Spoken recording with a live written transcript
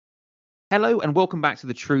Hello and welcome back to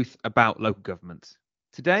The Truth About Local Government.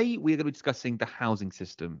 Today we're going to be discussing the housing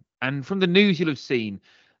system. And from the news you'll have seen,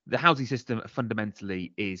 the housing system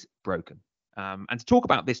fundamentally is broken. And to talk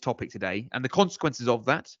about this topic today and the consequences of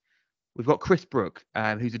that, we've got Chris Brook,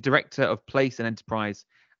 who's a Director of Place and Enterprise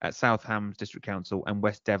at South Hams District Council and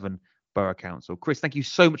West Devon Borough Council. Chris, thank you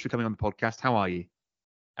so much for coming on the podcast. How are you?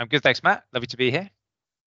 I'm good, thanks, Matt. Lovely to be here.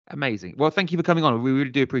 Amazing. Well, thank you for coming on. We really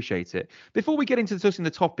do appreciate it. Before we get into discussing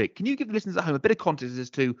the topic, can you give the listeners at home a bit of context as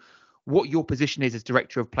to what your position is as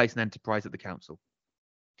Director of Place and Enterprise at the council?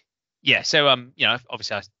 Yeah, so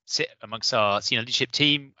obviously I sit amongst our senior leadership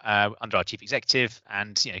team under our chief executive,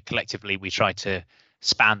 and collectively we try to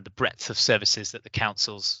span the breadth of services that the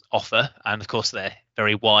councils offer, and of course they're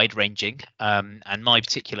very wide ranging. And my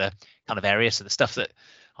particular kind of area, so the stuff that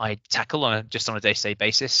I tackle on a day-to-day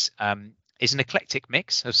basis, is an eclectic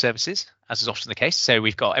mix of services, as is often the case. So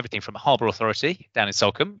we've got everything from a harbour authority down in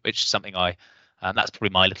Salcombe, which is something that's probably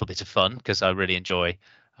my little bit of fun because I really enjoy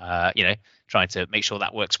trying to make sure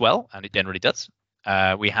that works well, and it generally does.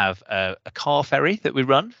 We have a car ferry that we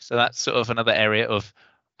run, so that's sort of another area of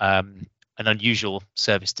an unusual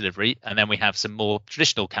service delivery. And then we have some more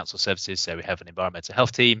traditional council services. So we have an environmental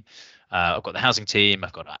health team. I've got the housing team.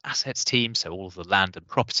 I've got our assets team, so all of the land and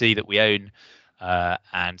property that we own,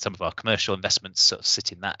 and some of our commercial investments sort of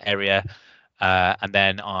sit in that area. And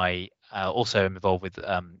then I also am involved with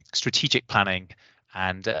strategic planning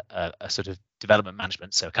and a sort of development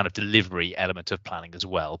management, so a kind of delivery element of planning as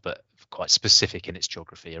well, but quite specific in its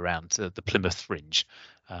geography around the Plymouth fringe,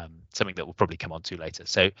 something that we'll probably come on to later.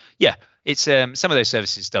 So yeah, it's some of those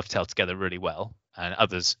services dovetail together really well, and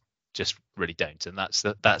others just really don't. And that's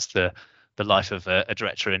the life of a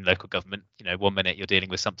director in local government. 1 minute you're dealing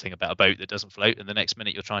with something about a boat that doesn't float, and the next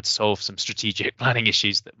minute you're trying to solve some strategic planning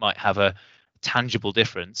issues that might have a tangible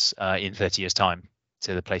difference in 30 years' time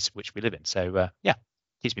to the place which we live in. So yeah,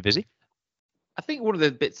 keeps me busy. I think one of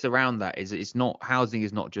the bits around that is housing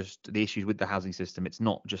is not just the issues with the housing system. It's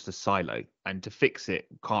not just a silo, and to fix it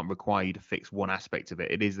can't require you to fix one aspect of it.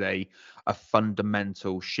 It is a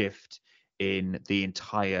fundamental shift in the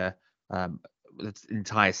entire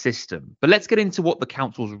system. But let's get into what the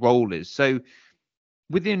council's role is. So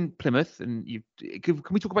within Plymouth, and can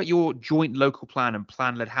we talk about your joint local plan and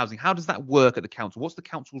plan-led housing? How does that work at the council? What's the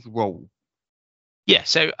council's role? Yeah,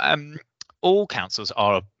 so all councils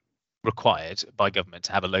are required by government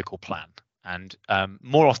to have a local plan, and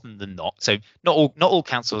more often than not, so not all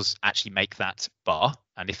councils actually make that bar,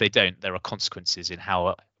 and if they don't, there are consequences in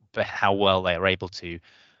how well they are able to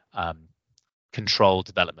control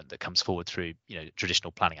development that comes forward through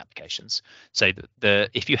traditional planning applications. So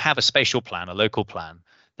if you have a spatial plan, a local plan,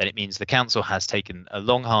 then it means the council has taken a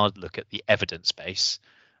long hard look at the evidence base,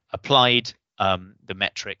 applied the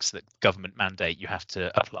metrics that government mandate you have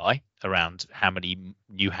to apply around how many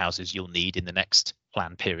new houses you'll need in the next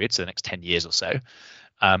plan period, so the next 10 years or so,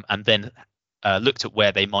 and then looked at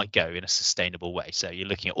where they might go in a sustainable way. So you're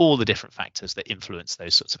looking at all the different factors that influence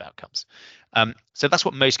those sorts of outcomes. So that's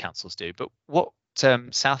what most councils do. But what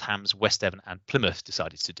South Hams, West Devon and Plymouth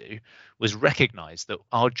decided to do was recognise that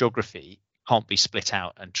our geography can't be split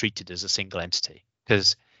out and treated as a single entity,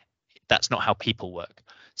 because that's not how people work.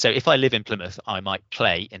 So if I live in Plymouth, I might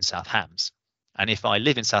play in South Hams, and if I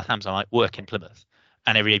live in South Hams, I might work in Plymouth,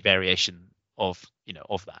 and every variation of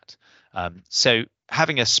that. So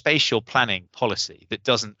having a spatial planning policy that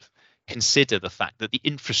doesn't consider the fact that the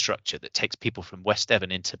infrastructure that takes people from West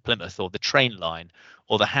Devon into Plymouth, or the train line,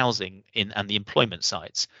 or the housing and the employment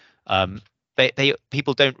sites,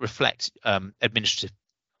 people don't reflect administrative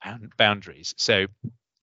boundaries. So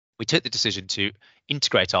we took the decision to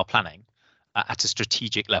integrate our planning at a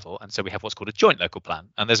strategic level, and so we have what's called a joint local plan,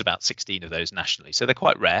 and there's about 16 of those nationally, so they're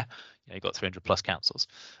quite rare. You've got 300 plus councils,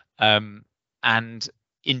 and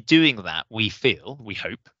in doing that, we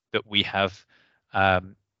hope that we have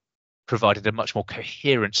provided a much more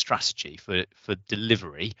coherent strategy for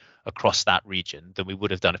delivery across that region than we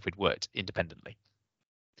would have done if we'd worked independently.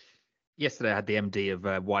 Yesterday I had the MD of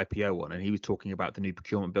YPO on, and he was talking about the new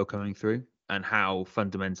procurement bill coming through and how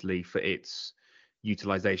fundamentally for its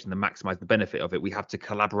utilisation and maximise the benefit of it, we have to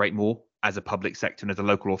collaborate more as a public sector and as a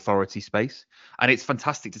local authority space. And it's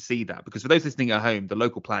fantastic to see that, because for those listening at home, the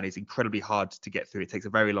local plan is incredibly hard to get through. It takes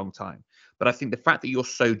a very long time. But I think the fact that you're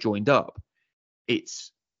so joined up,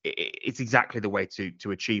 it's exactly the way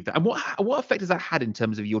to achieve that. And what effect has that had in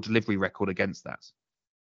terms of your delivery record against that?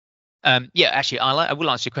 Yeah, actually, I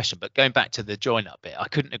will answer your question, but going back to the join up bit, I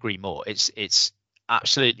couldn't agree more. It's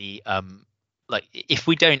absolutely like, if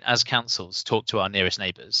we don't as councils talk to our nearest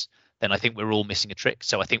neighbours, then I think we're all missing a trick.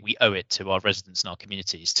 So I think we owe it to our residents and our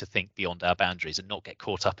communities to think beyond our boundaries and not get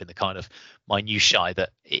caught up in the kind of minutiae that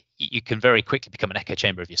you can very quickly become an echo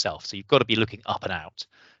chamber of yourself. So you've got to be looking up and out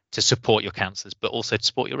to support your councillors, but also to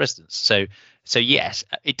support your residents. So yes,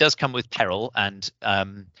 it does come with peril, and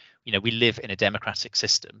we live in a democratic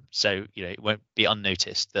system, so it won't be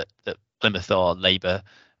unnoticed that Plymouth are Labour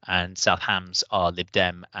and South Hams are Lib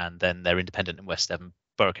Dem, and then they're independent in West Devon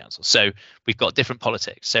Borough Council. So we've got different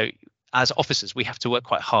politics. So as officers, we have to work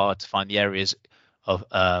quite hard to find the areas of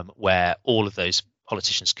where all of those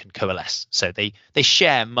politicians can coalesce. So they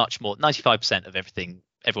share much more. 95% of everything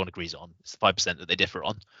everyone agrees on. It's the 5% that they differ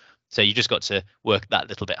on. So you just got to work that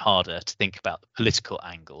little bit harder to think about the political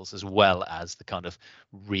angles as well as the kind of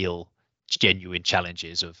real, genuine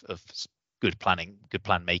challenges of good planning, good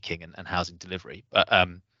plan making, and housing delivery. But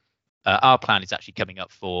our plan is actually coming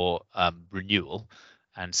up for renewal.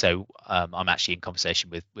 And so I'm actually in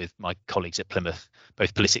conversation with my colleagues at Plymouth,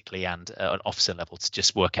 both politically and at an officer level, to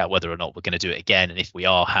just work out whether or not we're going to do it again. And if we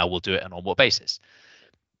are, how we'll do it and on what basis.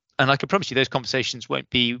 And I can promise you those conversations won't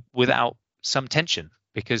be without some tension,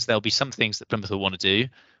 because there'll be some things that Plymouth will want to do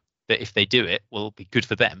that if they do it will be good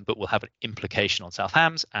for them, but will have an implication on South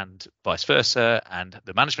Hams and vice versa, and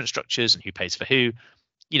the management structures and who pays for who.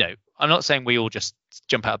 I'm not saying we all just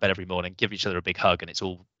jump out of bed every morning, give each other a big hug, and it's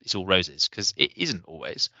all roses, because it isn't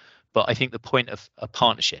always. But I think the point of a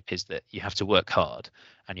partnership is that you have to work hard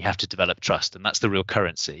and you have to develop trust, and that's the real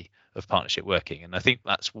currency of partnership working. And I think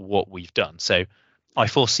that's what we've done. So I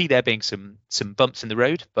foresee there being some bumps in the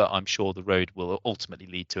road, but I'm sure the road will ultimately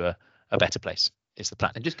lead to a better place. Is the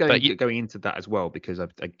plan. And just going into that as well, because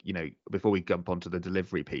before we jump onto the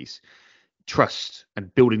delivery piece, trust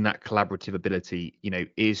and building that collaborative ability,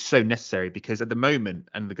 is so necessary, because at the moment,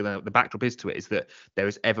 and the backdrop is to it, is that there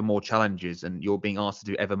is ever more challenges, and you're being asked to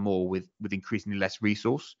do ever more with increasingly less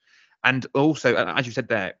resource. And also, as you said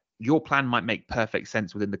there, your plan might make perfect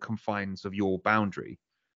sense within the confines of your boundary,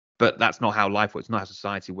 but that's not how life works. It's not how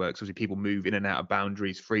society works. Obviously, people move in and out of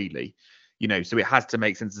boundaries freely, so it has to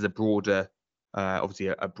make sense as a broader, obviously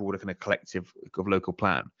a broader kind of collective of local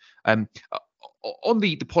plan. On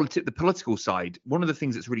the political side, one of the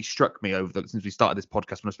things that's really struck me since we started this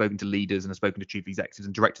podcast, when I've spoken to leaders and I've spoken to chief executives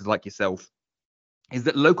and directors like yourself, is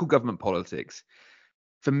that local government politics,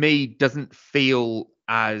 for me, doesn't feel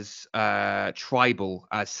as tribal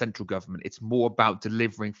as central government. It's more about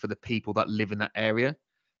delivering for the people that live in that area.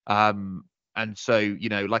 And so,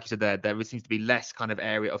 like you said, there seems to be less kind of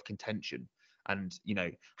area of contention. And,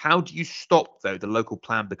 how do you stop, though, the local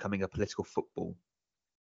plan becoming a political football?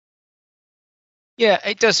 Yeah,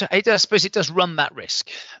 it does. I suppose it does run that risk.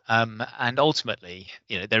 And ultimately,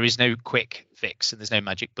 there is no quick fix and there's no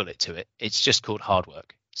magic bullet to it. It's just called hard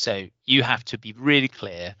work. So you have to be really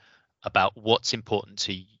clear about what's important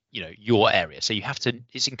to your area. So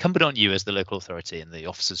it's incumbent on you as the local authority and the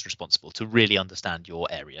officers responsible to really understand your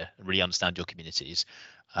area and really understand your communities.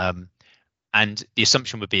 And the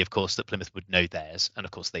assumption would be, of course, that Plymouth would know theirs, and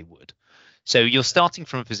of course they would. So you're starting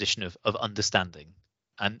from a position of understanding,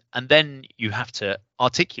 and then you have to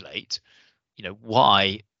articulate,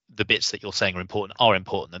 why the bits that you're saying are important,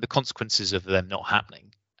 and the consequences of them not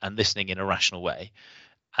happening, and listening in a rational way.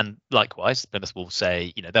 And likewise, Plymouth will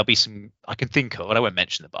say, there'll be some, I can think of, and I won't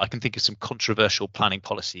mention it, but I can think of some controversial planning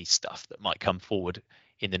policy stuff that might come forward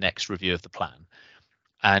in the next review of the plan.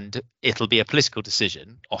 And it'll be a political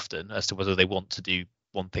decision often as to whether they want to do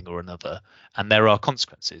one thing or another. And there are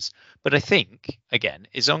consequences. But I think, again,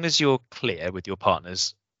 as long as you're clear with your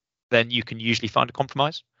partners, then you can usually find a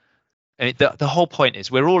compromise. And the whole point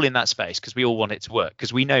is we're all in that space because we all want it to work,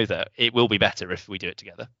 because we know that it will be better if we do it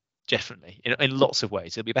together. Definitely, in lots of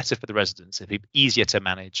ways. It'll be better for the residents. It'll be easier to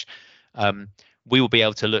manage. We will be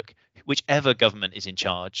able to look whichever government is in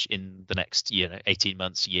charge in the next 18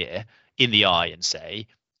 months, year, in the eye and say,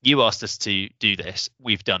 you asked us to do this,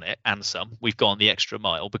 we've done it, and we've gone the extra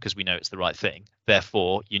mile because we know it's the right thing.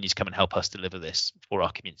 Therefore, you need to come and help us deliver this for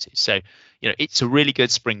our communities. So, it's a really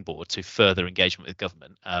good springboard to further engagement with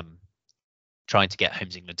government, trying to get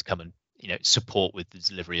Homes England to come and support with the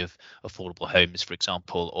delivery of affordable homes, for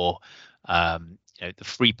example, or the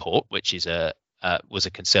Freeport, which is was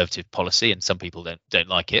a conservative policy, and some people don't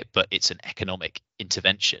like it, but it's an economic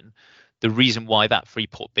intervention. The reason why that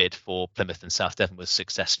Freeport bid for Plymouth and South Devon was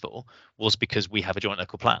successful was because we have a joint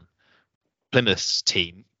local plan. Plymouth's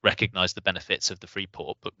team recognised the benefits of the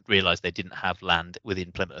Freeport, but realised they didn't have land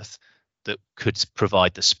within Plymouth that could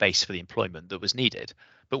provide the space for the employment that was needed.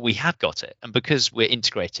 But we have got it. And because we're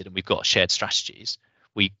integrated and we've got shared strategies,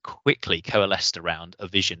 we quickly coalesced around a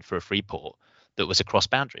vision for a Freeport that was across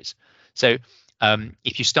boundaries. So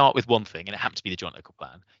If you start with one thing and it happens to be the joint local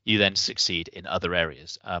plan, you then succeed in other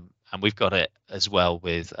areas. And we've got it as well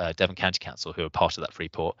with Devon County Council, who are part of that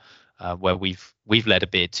Freeport, where we've led a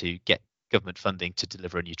bid to get government funding to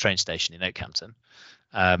deliver a new train station in Oakhampton.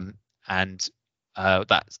 And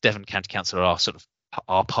that's Devon County Council are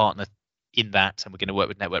our partner in that, and we're going to work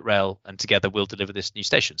with Network Rail, and together we'll deliver this new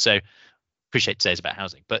station. So appreciate today's about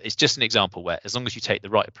housing, but it's just an example where as long as you take the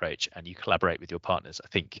right approach and you collaborate with your partners, I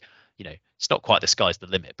think, it's not quite the sky's the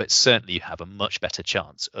limit, but certainly you have a much better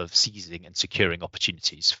chance of seizing and securing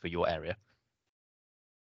opportunities for your area.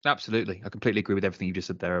 Absolutely. I completely agree with everything you just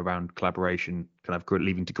said there around collaboration, kind of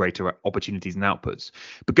leading to greater opportunities and outputs.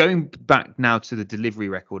 But going back now to the delivery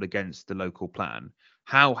record against the local plan,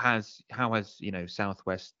 how has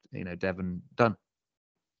Southwest, Devon done?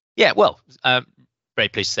 Yeah, well, very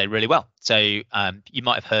pleased to say really well. So you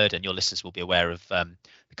might have heard, and your listeners will be aware of the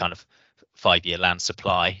kind of 5-year land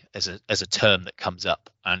supply as a term that comes up.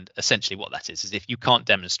 And essentially what that is if you can't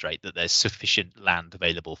demonstrate that there's sufficient land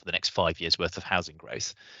available for the next 5 years worth of housing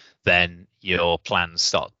growth, then your plans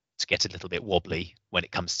start to get a little bit wobbly when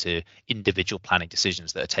it comes to individual planning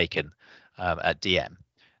decisions that are taken at DM.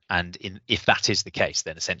 And if that is the case,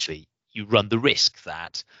 then essentially you run the risk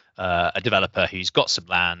that a developer who's got some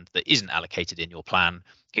land that isn't allocated in your plan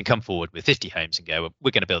can come forward with 50 homes and go,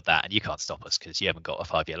 we're going to build that and you can't stop us because you haven't got a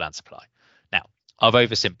 5-year land supply. Now, I've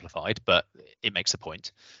oversimplified, but it makes the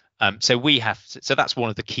point. So that's one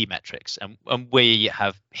of the key metrics, and we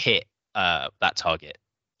have hit that target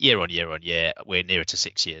year on year on year. We're nearer to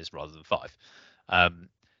 6 years rather than 5.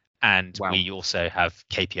 And wow. We also have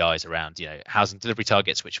KPIs around, housing delivery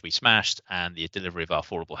targets, which we smashed, and the delivery of our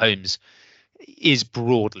affordable homes is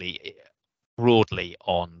broadly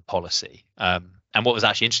on policy. And what was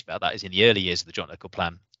actually interesting about that is in the early years of the joint local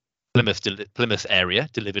plan, Plymouth area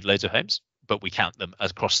delivered loads of homes, but we count them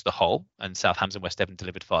across the whole, and South Hams and West Devon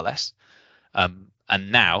delivered far less.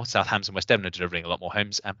 And now South Hams and West Devon are delivering a lot more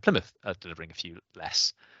homes, and Plymouth are delivering a few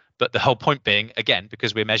less. But the whole point being, again,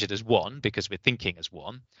 because we're measured as one, because we're thinking as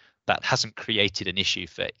one, that hasn't created an issue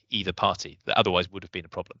for either party that otherwise would have been a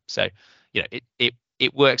problem. So,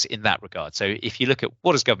 it works in that regard. So if you look at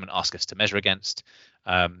what does government ask us to measure against,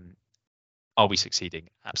 are we succeeding?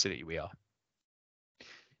 Absolutely, we are.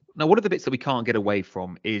 Now, one of the bits that we can't get away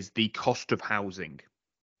from is the cost of housing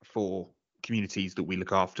for communities that we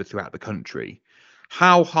look after throughout the country.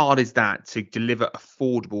 How hard is that to deliver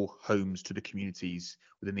affordable homes to the communities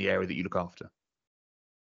within the area that you look after?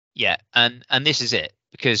 Yeah, and this is it,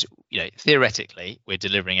 because theoretically we're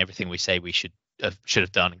delivering everything we say we should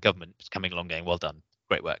have done, and government is coming along going, well done,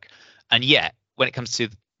 great work. And yet, when it comes to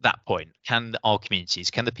that point, can our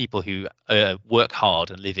communities, can the people who work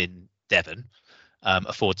hard and live in Devon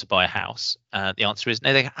afford to buy a house? The answer is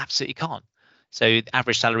no, they absolutely can't. So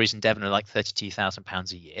average salaries in Devon are like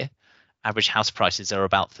 £32,000 a year. Average house prices are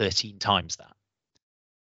about 13 times that.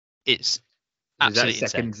 It's absolutely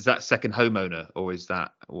insane. Is that second homeowner, or is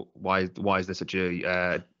that why is there such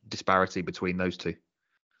a disparity between those two?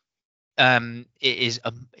 It is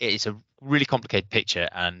a really complicated picture,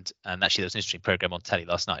 and actually there was an interesting program on telly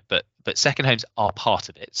last night. But second homes are part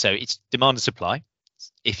of it. So it's demand and supply.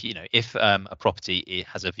 If a property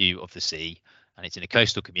has a view of the sea and it's in a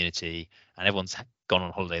coastal community and everyone's gone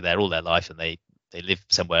on holiday there all their life and they live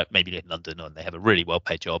somewhere, maybe in London, and they have a really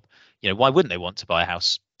well-paid job, why wouldn't they want to buy a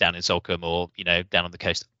house down in Salcombe or down on the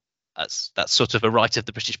coast? That's sort of a right of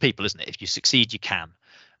the British people, isn't it? If you succeed, you can.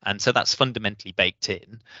 And so that's fundamentally baked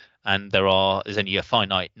in. And there's only a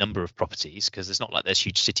finite number of properties, because it's not like there's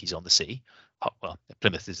huge cities on the sea. Well,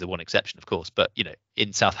 Plymouth is the one exception, of course, but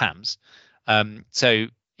in South Hams. So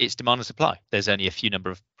it's demand and supply. There's only a few number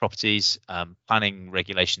of properties. Planning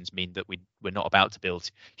regulations mean that we're not about to build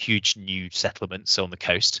huge new settlements on the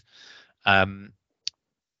coast.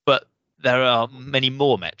 But there are many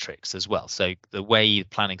more metrics as well. So the way the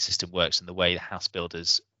planning system works and the way the house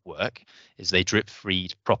builders work is they drip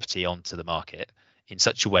feed property onto the market in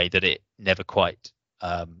such a way that it never quite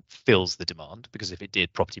fills the demand, because if it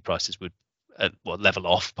did, property prices would level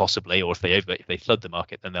off possibly, or if they flood the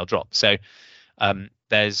market, then they'll drop. So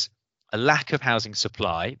there's a lack of housing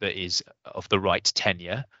supply that is of the right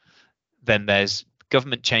tenure. Then there's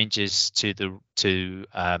government changes to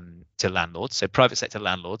landlords. So private sector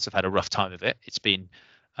landlords have had a rough time of it. They've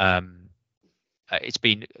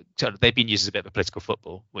been used as a bit of a political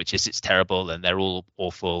football, which is it's terrible and they're all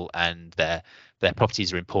awful and their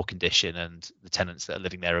properties are in poor condition and the tenants that are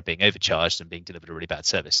living there are being overcharged and being delivered a really bad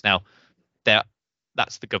service. Now,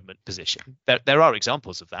 that's the government position. There are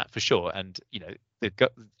examples of that for sure, and the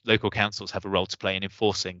local councils have a role to play in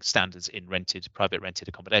enforcing standards in private rented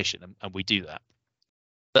accommodation, and we do that.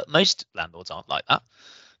 But most landlords aren't like that.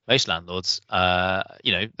 Most landlords,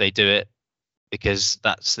 they do it because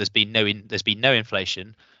there's been no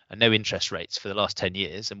inflation and no interest rates for the last 10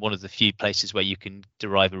 years, and one of the few places where you can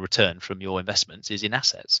derive a return from your investments is in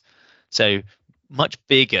assets. So much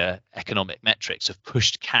bigger economic metrics have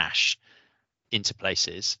pushed cash into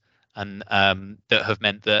places, and that have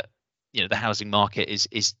meant that the housing market is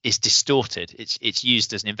distorted. It's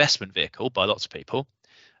used as an investment vehicle by lots of people.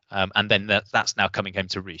 And then that's now coming home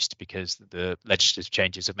to roost because the legislative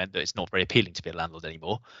changes have meant that it's not very appealing to be a landlord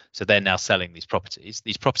anymore. So they're now selling these properties.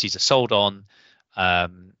 These properties are sold on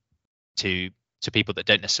to people that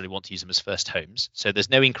don't necessarily want to use them as first homes. So there's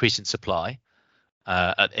no increase in supply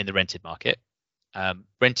in the rented market.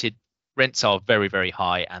 Rents are very, very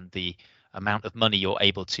high, and the amount of money you're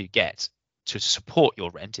able to get to support your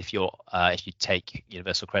rent if you take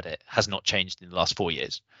universal credit has not changed in the last 4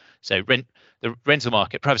 years. So the rental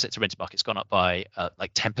market, private sector rental market's gone up by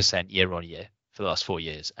like 10% year on year for the last 4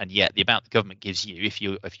 years, and yet the amount the government gives you if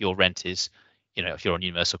your rent is, if you're on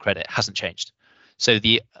universal credit, hasn't changed. So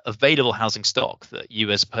the available housing stock that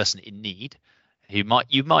you as a person in need, you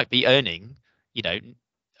might be earning, a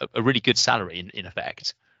really good salary in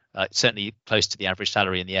effect, certainly close to the average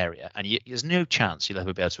salary in the area, and there's no chance you'll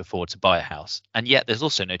ever be able to afford to buy a house, and yet there's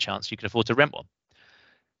also no chance you can afford to rent one.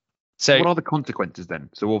 So what are the consequences then?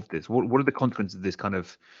 So of this, what are the consequences of this kind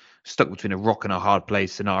of stuck between a rock and a hard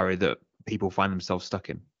place scenario that people find themselves stuck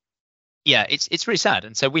in? Yeah, it's really sad,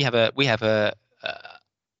 and so we have an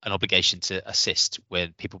obligation to assist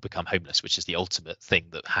when people become homeless, which is the ultimate thing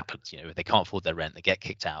that happens. If they can't afford their rent, they get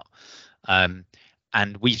kicked out.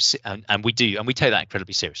 And we take that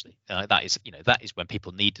incredibly seriously. That is when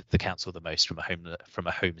people need the council the most from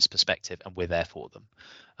a home's perspective, and we're there for them.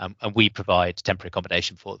 And we provide temporary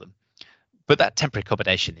accommodation for them. But that temporary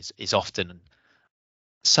accommodation is often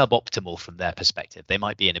suboptimal from their perspective. They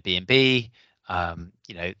might be in a B&B.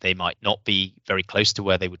 They might not be very close to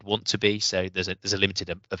where they would want to be. So there's a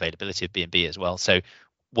limited availability of B&B as well. So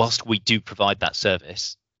whilst we do provide that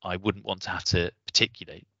service, I wouldn't want to have to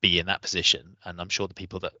particularly be in that position. And I'm sure the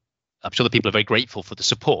people are very grateful for the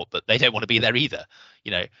support, but they don't want to be there either.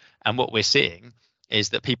 And what we're seeing is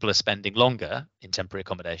that people are spending longer in temporary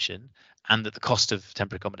accommodation, and that the cost of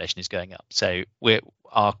temporary accommodation is going up. So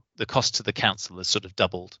the cost to the council has sort of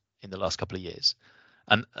doubled in the last couple of years.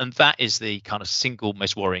 And that is the kind of single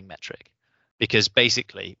most worrying metric, because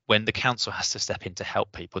basically when the council has to step in to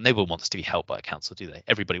help people, no one wants to be helped by a council, do they?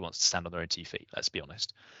 Everybody wants to stand on their own 2 feet, let's be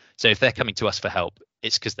honest. So if they're coming to us for help,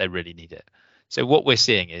 it's because they really need it. So what we're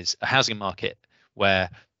seeing is a housing market where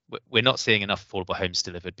we're not seeing enough affordable homes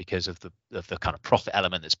delivered because of the kind of profit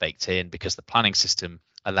element that's baked in, because the planning system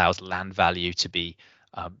allows land value to be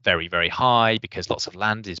very, very high, because lots of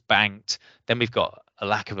land is banked. Then we've got a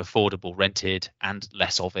lack of affordable rented and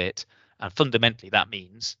less of it. And fundamentally, that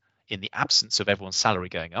means in the absence of everyone's salary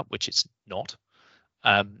going up, which it's not,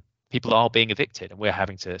 people are being evicted, and we're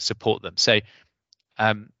having to support them. So,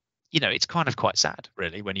 it's kind of quite sad,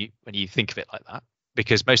 really, when you think of it like that,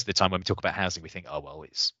 because most of the time when we talk about housing, we think, oh, well,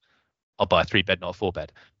 I'll buy a 3-bed, not a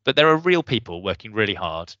 4-bed. But there are real people working really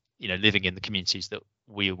hard, living in the communities that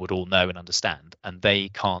we would all know and understand, and they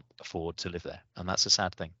can't afford to live there. And that's a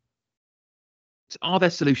sad thing. So are there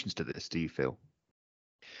solutions to this, do you feel?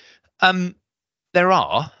 There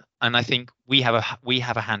are, and I think we have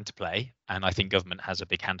a hand to play, and I think government has a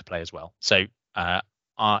big hand to play as well. So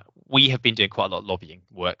we have been doing quite a lot of lobbying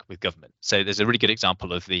work with government. So there's a really good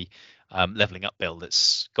example of the levelling up bill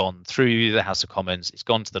that's gone through the House of Commons. It's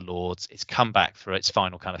gone to the Lords. It's come back for its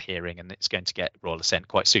final kind of hearing, and it's going to get royal assent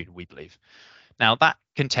quite soon, we believe. Now, that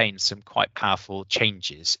contains some quite powerful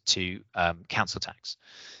changes to council tax.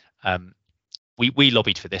 We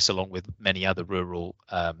lobbied for this along with many other rural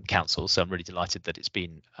councils, so I'm really delighted that it's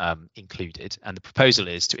been included. And the proposal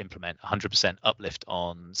is to implement 100% uplift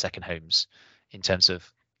on second homes in terms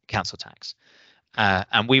of council tax.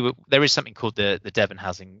 And there is something called the Devon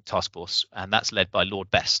Housing Task Force, and that's led by Lord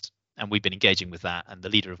Best. And we've been engaging with that, and the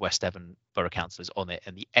leader of West Devon Borough Council is on it,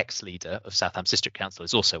 and the ex-leader of Southampton District Council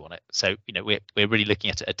is also on it. So, we're really looking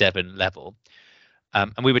at it at a Devon level.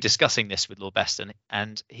 And we were discussing this with Lord Best,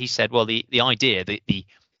 and he said, well, the idea, the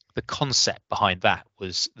concept behind that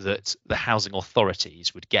was that the housing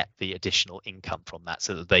authorities would get the additional income from that,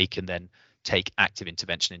 so that they can then take active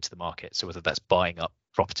intervention into the market. So whether that's buying up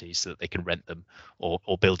properties so that they can rent them,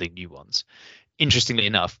 or building new ones. Interestingly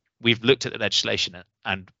enough, we've looked at the legislation,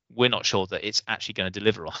 and we're not sure that it's actually going to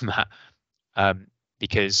deliver on that,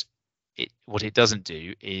 because what it doesn't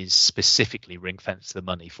do is specifically ring fence the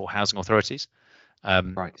money for housing authorities.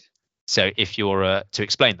 Right. So if you're to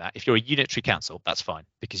explain that, if you're a unitary council, that's fine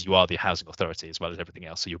because you are the housing authority as well as everything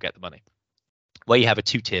else, so you'll get the money. Where you have a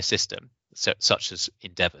two-tier system, such as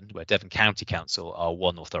in Devon, where Devon County Council are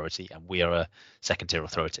one authority and we are a second-tier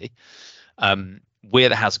authority, we're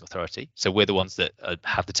the housing authority, so we're the ones that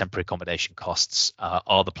have the temporary accommodation costs,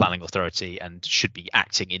 are the planning authority and should be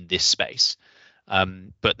acting in this space.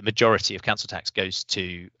 But the majority of council tax goes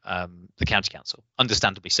to the county council,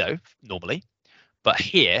 understandably so, normally. But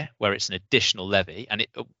here, where it's an additional levy, and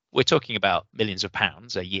we're talking about millions of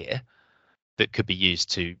pounds a year that could be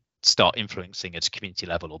used to start influencing at a community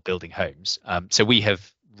level or building homes. So we have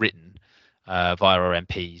written via our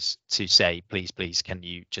MPs to say, please, can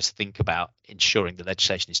you just think about ensuring the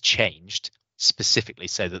legislation is changed specifically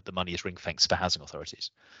so that the money is ring-fenced for housing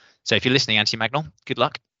authorities. So if you're listening, Anti-Magnol, good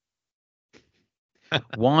luck.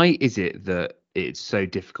 Why is it that it's so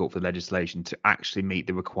difficult for legislation to actually meet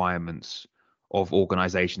the requirements of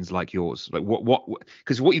organizations like yours? Like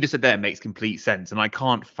because what you just said there makes complete sense, and I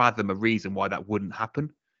can't fathom a reason why that wouldn't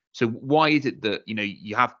happen. So why is it that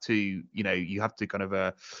you have to kind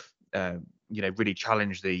of really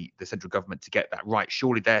challenge the central government to get that right?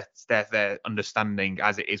 Surely they're understanding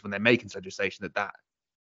as it is when they're making legislation that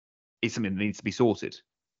is something that needs to be sorted.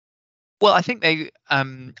 Well, I think the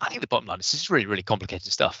bottom line is this is really, really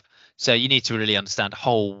complicated stuff. So you need to really understand a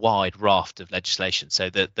whole wide raft of legislation. So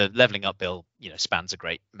the levelling up bill, spans a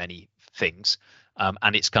great many things,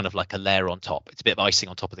 and it's kind of like a layer on top. It's a bit of icing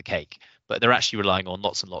on top of the cake. But they're actually relying on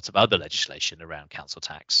lots and lots of other legislation around council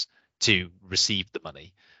tax to receive the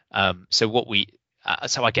money. So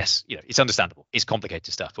I guess it's understandable. It's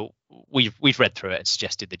complicated stuff. But we've read through it and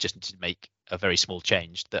suggested they just need to make a very small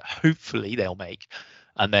change that hopefully they'll make.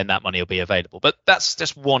 And then that money will be available. But that's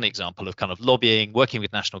just one example of kind of lobbying, working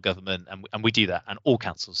with national government, and we do that, and all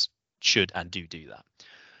councils should and do that.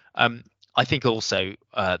 I think also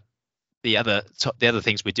the other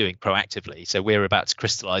things we're doing proactively. So we're about to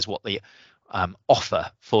crystallise what the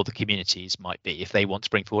offer for the communities might be if they want to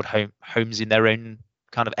bring forward homes in their own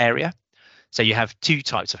kind of area. So you have two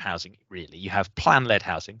types of housing, really. You have plan-led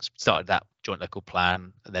housing, started that joint local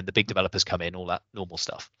plan, and then the big developers come in, all that normal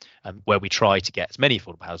stuff, where we try to get as many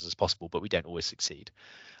affordable houses as possible, but we don't always succeed.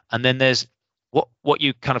 And then there's what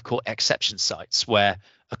you kind of call exception sites, where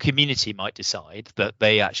a community might decide that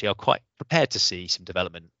they actually are quite prepared to see some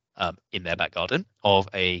development in their back garden of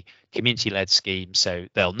a community-led scheme. So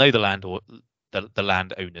they'll know the land or the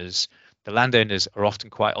landowners. The landowners are often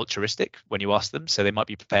quite altruistic when you ask them, so they might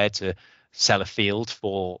be prepared to sell a field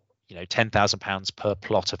for £10,000 per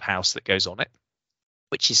plot of house that goes on it,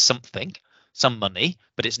 which is some money,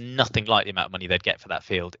 but it's nothing like the amount of money they'd get for that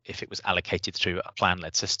field if it was allocated through a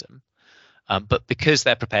plan-led system. But because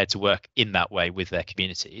they're prepared to work in that way with their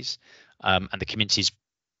communities, and the communities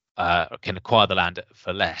can acquire the land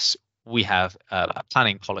for less, we have a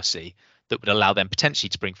planning policy that would allow them potentially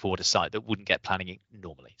to bring forward a site that wouldn't get planning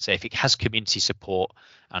normally. So if it has community support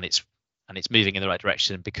and it's moving in the right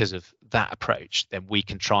direction because of that approach, then we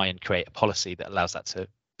can try and create a policy that allows that to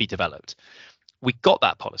be developed. We got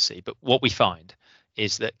that policy, but what we find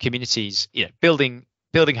is that communities, building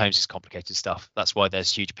homes is complicated stuff. That's why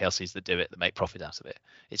there's huge PLCs that do it, that make profit out of it.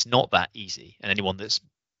 It's not that easy. And anyone that's,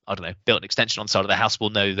 built an extension on the side of their house will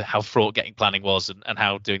know how fraught getting planning was and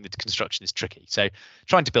how doing the construction is tricky. So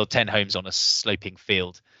trying to build 10 homes on a sloping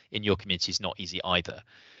field in your community is not easy either.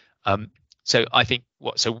 So I think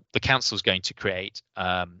the council is going to create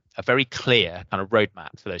a very clear kind of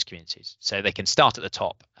roadmap for those communities, so they can start at the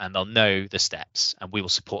top and they'll know the steps, and we will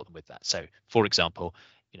support them with that. So, for example,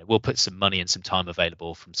 we'll put some money and some time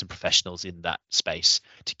available from some professionals in that space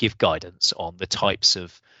to give guidance on the types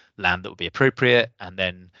of land that would be appropriate, and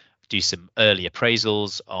then do some early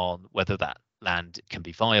appraisals on whether that land can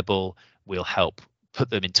be viable. We'll help put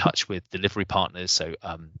them in touch with delivery partners, so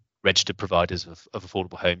registered providers of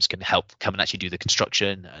affordable homes can help come and actually do the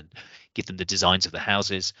construction and give them the designs of the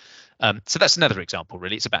houses. So that's another example,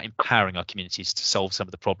 really. It's about empowering our communities to solve some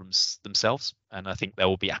of the problems themselves, and I think there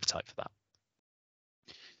will be appetite for that.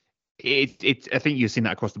 I think you've seen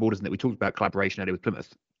that across the board, isn't it? We talked about collaboration earlier with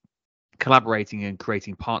Plymouth, collaborating and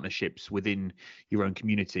creating partnerships within your own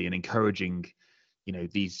community and encouraging,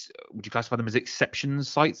 these. Would you classify them as exception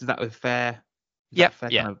sites? Is that a fair? Yeah.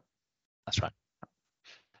 That's right.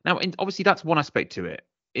 Now, obviously, that's one aspect to it.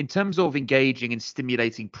 In terms of engaging and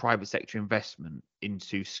stimulating private sector investment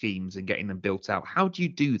into schemes and getting them built out, how do you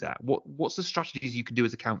do that? What's the strategies you can do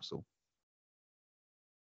as a council?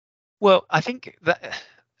 Well, I think that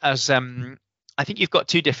I think you've got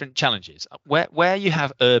two different challenges. Where you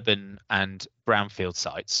have urban and brownfield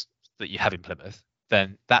sites that you have in Plymouth,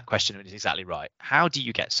 then that question is exactly right. How do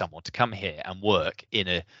you get someone to come here and work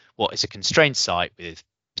in what is a constrained site with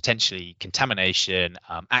potentially contamination,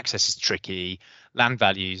 access is tricky, land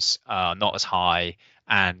values are not as high,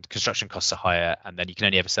 and construction costs are higher, and then you can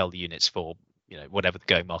only ever sell the units for whatever the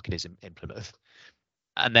going market is in Plymouth.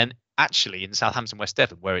 And then actually in Southampton, West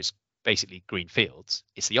Devon, where it's basically green fields,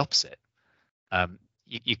 it's the opposite.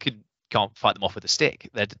 You can't fight them off with a stick.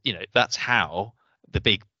 That's how the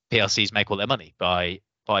big PLCs make all their money, by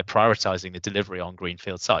prioritizing the delivery on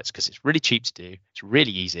greenfield sites, because it's really cheap to do, it's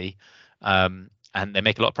really easy, and they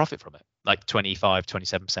make a lot of profit from it, like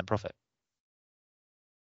 25-27% profit.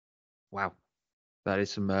 Wow, that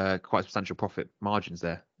is some quite substantial profit margins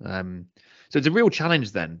there. So it's a real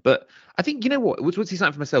challenge then. But I think, what's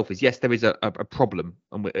exciting for myself is, yes, there is a problem,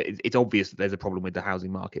 and it's obvious that there's a problem with the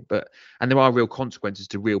housing market, and there are real consequences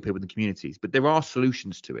to real people in the communities, but there are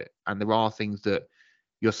solutions to it, and there are things that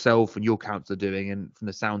yourself and your council are doing, and from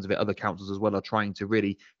the sounds of it, other councils as well are trying to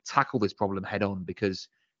really tackle this problem head on, because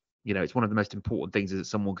it's one of the most important things is that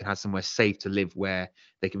someone can have somewhere safe to live where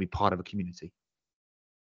they can be part of a community.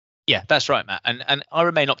 Yeah, that's right, Matt. And I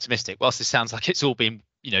remain optimistic. Whilst this sounds like it's all been,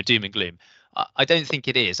 doom and gloom, I don't think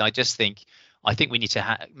it is. I think we need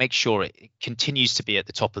to make sure it continues to be at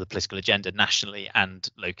the top of the political agenda nationally and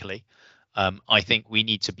locally. I think we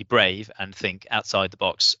need to be brave and think outside the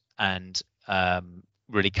box, and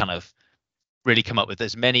really come up with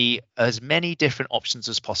as many different options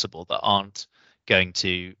as possible that aren't going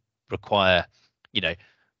to require,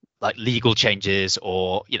 like legal changes,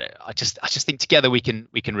 or I just think together we can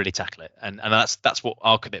really tackle it, and that's what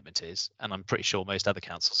our commitment is, and I'm pretty sure most other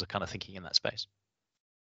councils are kind of thinking in that space.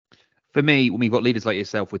 For me, when we've got leaders like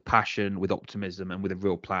yourself with passion, with optimism, and with a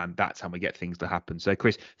real plan, that's how we get things to happen. So,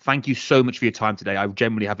 Chris, thank you so much for your time today. I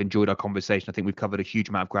generally have enjoyed our conversation. I think we've covered a huge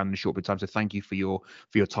amount of ground in a short bit of time. So thank you for your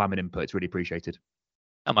time and input. It's really appreciated.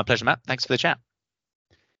 Oh, my pleasure, Matt. Thanks for the chat.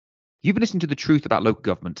 You've been listening to The Truth About Local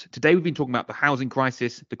Government. Today, we've been talking about the housing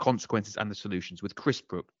crisis, the consequences and the solutions with Chris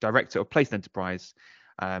Brook, Director of Place and Enterprise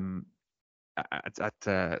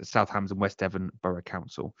at Southampton West Devon Borough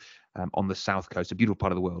Council on the South Coast, a beautiful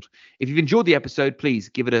part of the world. If you've enjoyed the episode, please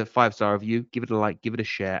give it a 5-star review, give it a like, give it a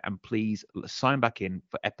share, and please sign back in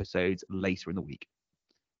for episodes later in the week.